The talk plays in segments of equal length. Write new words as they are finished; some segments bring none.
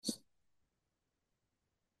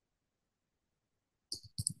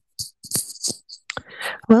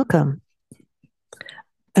Welcome.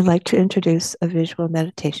 I'd like to introduce a visual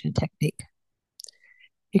meditation technique.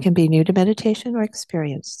 You can be new to meditation or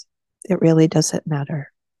experienced. It really doesn't matter.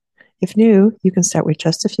 If new, you can start with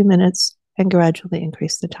just a few minutes and gradually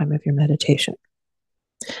increase the time of your meditation.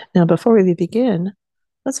 Now, before we begin,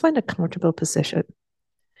 let's find a comfortable position.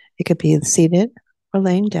 It could be seated or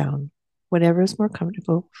laying down, whatever is more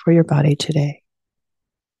comfortable for your body today.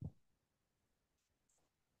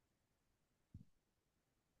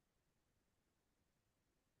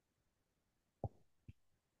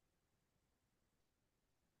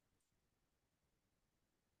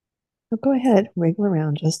 So go ahead, wiggle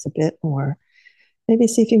around just a bit more. Maybe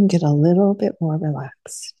see if you can get a little bit more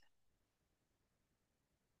relaxed.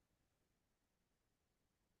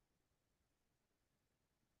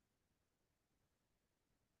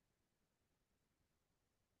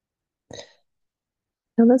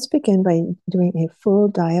 Now let's begin by doing a full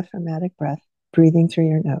diaphragmatic breath, breathing through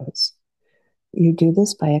your nose. You do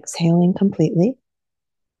this by exhaling completely,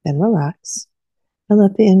 then relax, and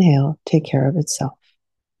let the inhale take care of itself.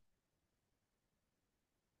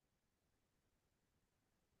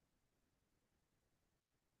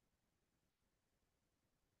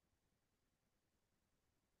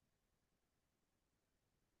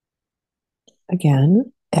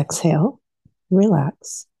 Again, exhale,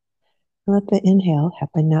 relax, and let the inhale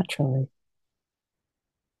happen naturally.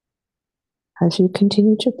 As you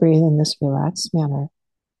continue to breathe in this relaxed manner,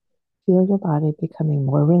 feel your body becoming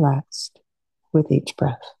more relaxed with each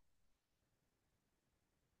breath.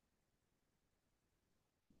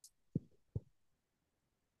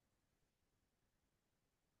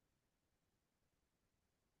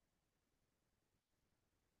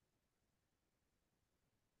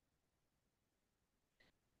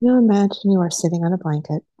 Now imagine you are sitting on a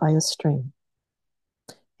blanket by a stream.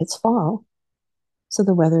 It's fall, so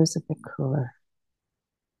the weather is a bit cooler.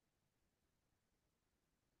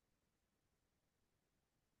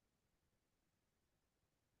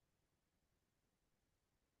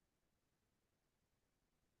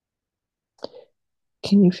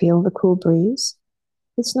 Can you feel the cool breeze?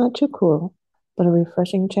 It's not too cool, but a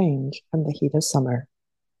refreshing change from the heat of summer.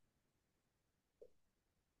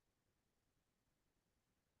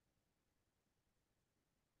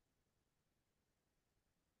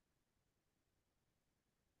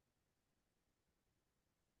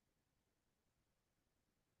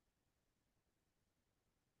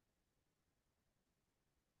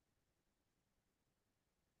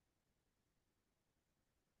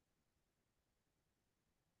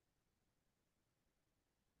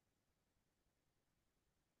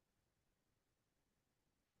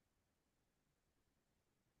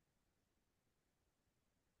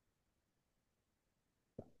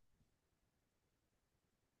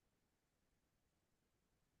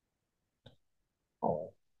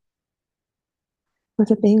 With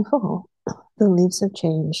it being fall, the leaves have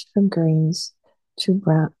changed from greens to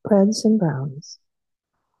reds and browns.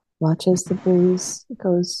 Watch as the breeze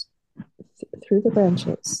goes through the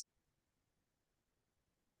branches.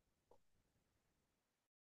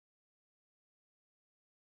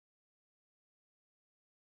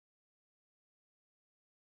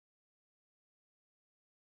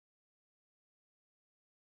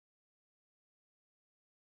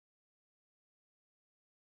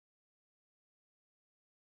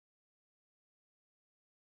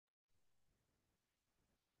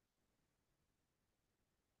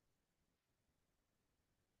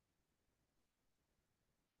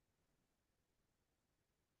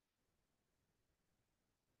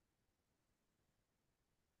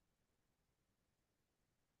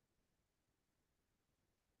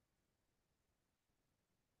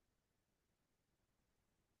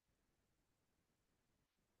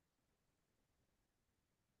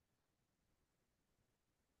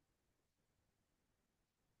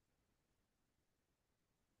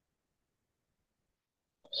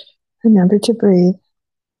 Remember to breathe,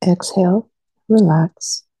 exhale,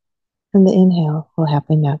 relax, and the inhale will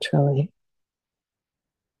happen naturally.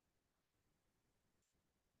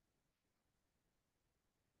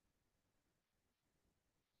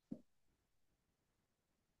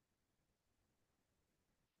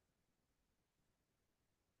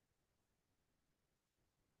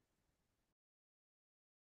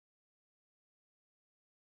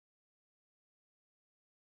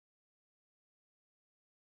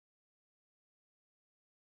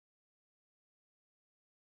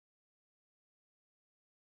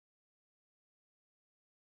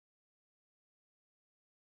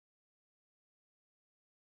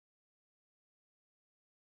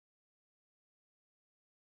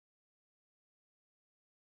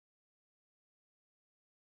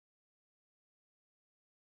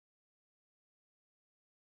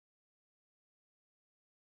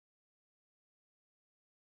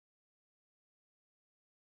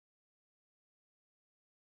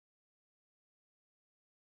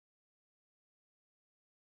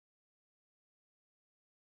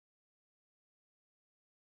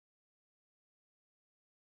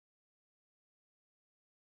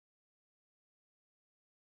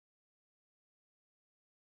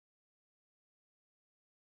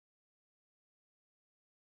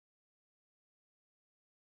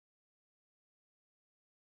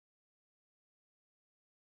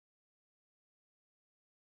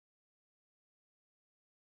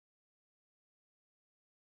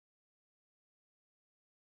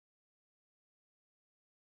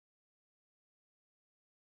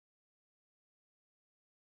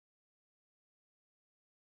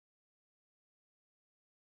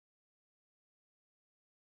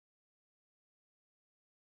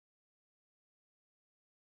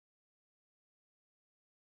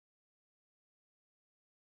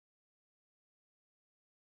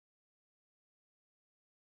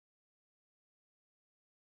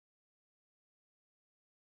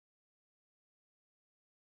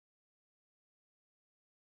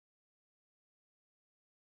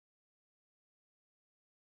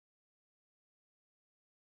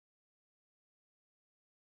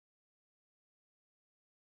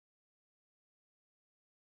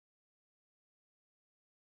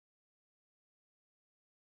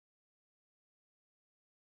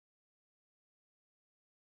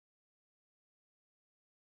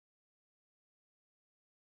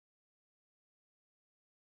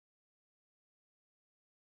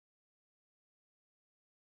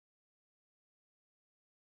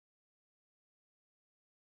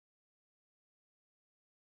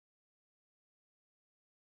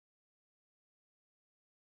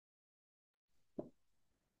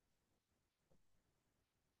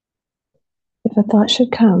 If a thought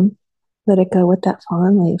should come, let it go with that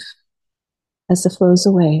fallen leaf as it flows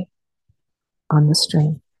away on the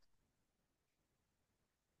stream.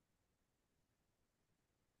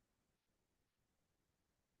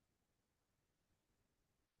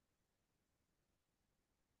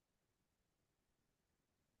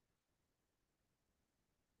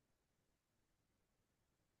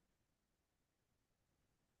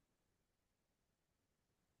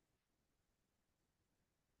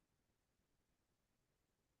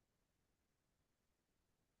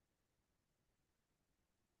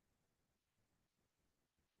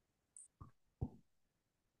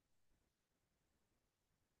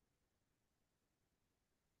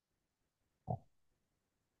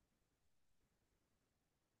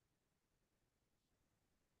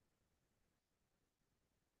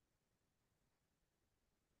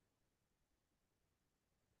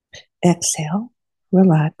 Exhale,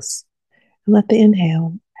 relax, and let the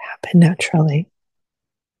inhale happen naturally.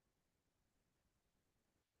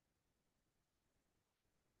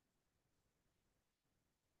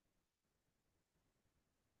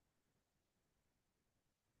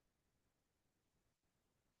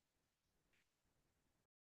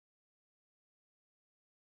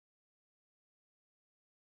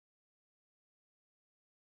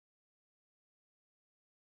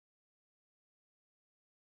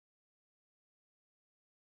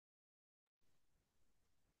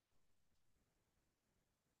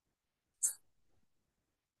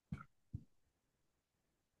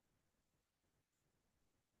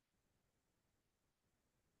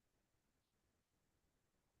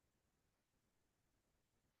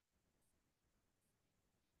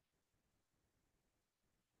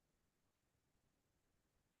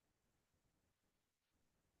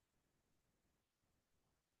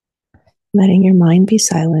 Letting your mind be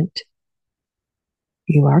silent,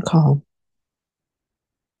 you are calm.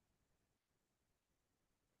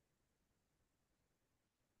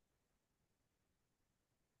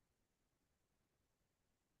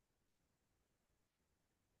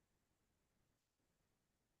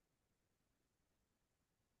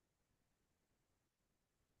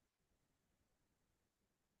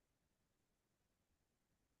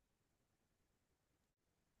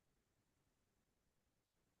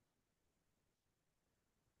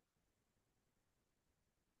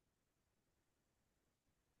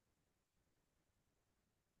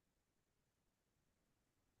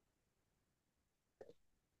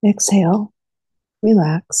 Exhale,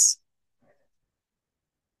 relax,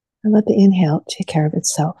 and let the inhale take care of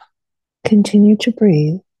itself. Continue to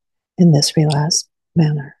breathe in this relaxed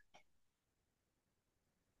manner.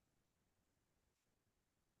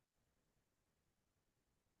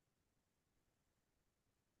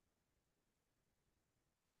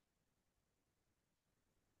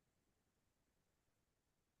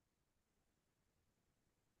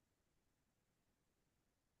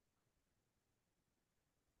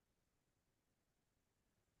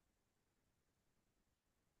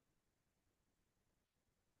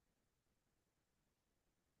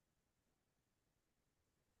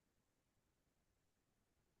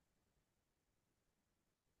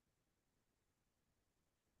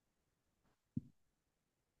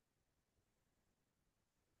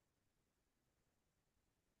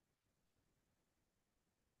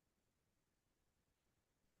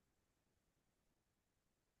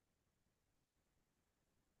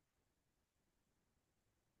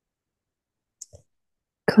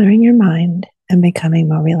 Clearing your mind and becoming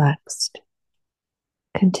more relaxed.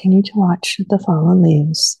 Continue to watch the fallen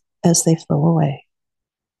leaves as they flow away,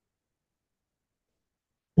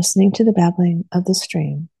 listening to the babbling of the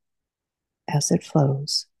stream as it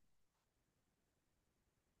flows.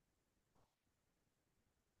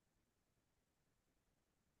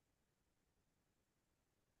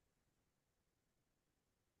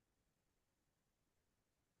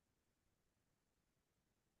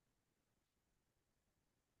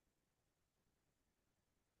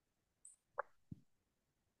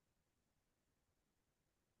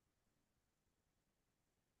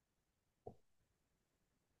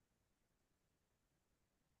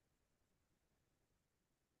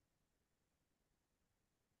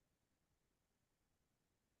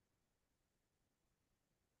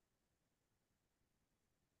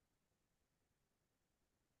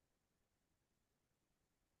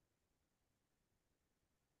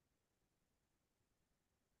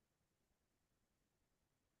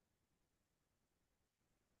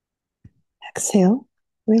 Exhale,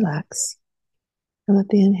 relax, and let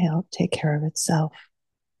the inhale take care of itself.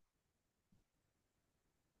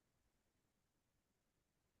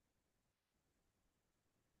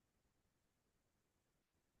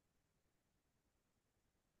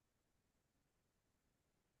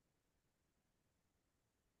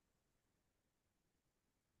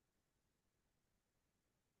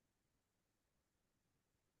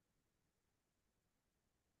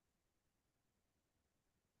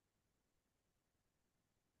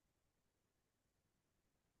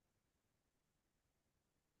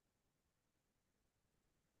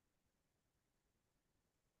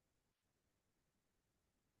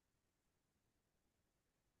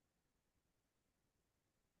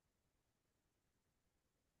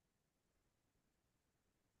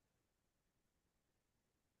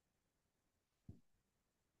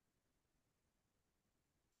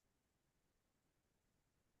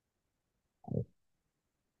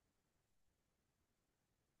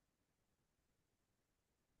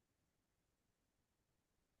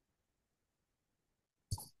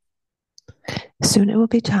 Soon it will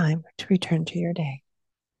be time to return to your day.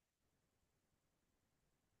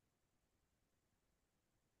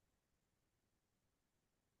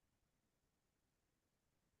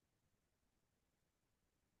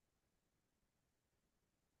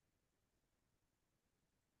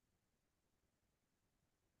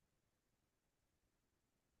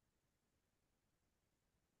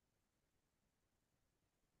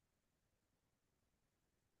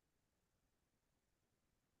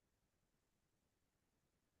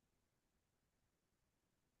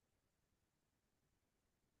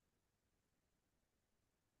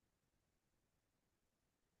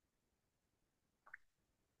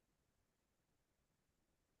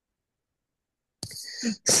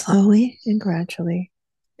 Slowly and gradually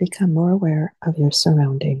become more aware of your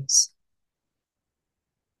surroundings.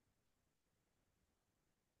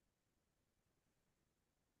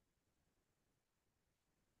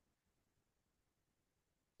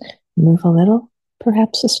 Move a little,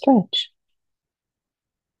 perhaps a stretch.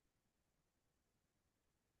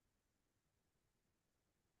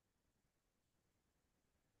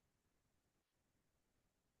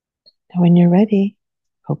 And when you're ready,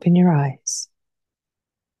 open your eyes.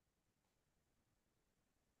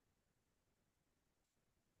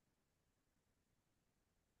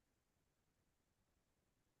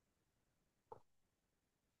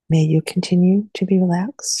 May you continue to be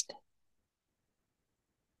relaxed.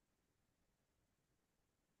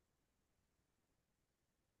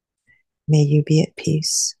 May you be at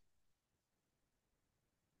peace.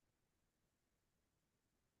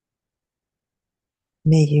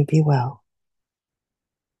 May you be well.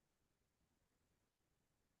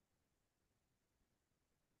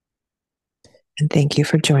 And thank you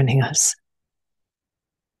for joining us.